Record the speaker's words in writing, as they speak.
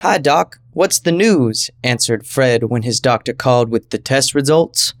Hi, Doc. What's the news? Answered Fred when his doctor called with the test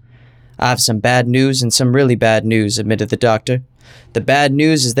results. I've some bad news and some really bad news, admitted the doctor. The bad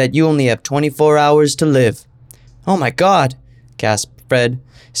news is that you only have 24 hours to live. Oh my God, gasped Fred,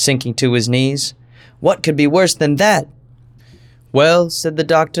 sinking to his knees. What could be worse than that? Well, said the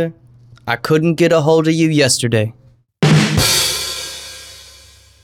doctor, I couldn't get a hold of you yesterday.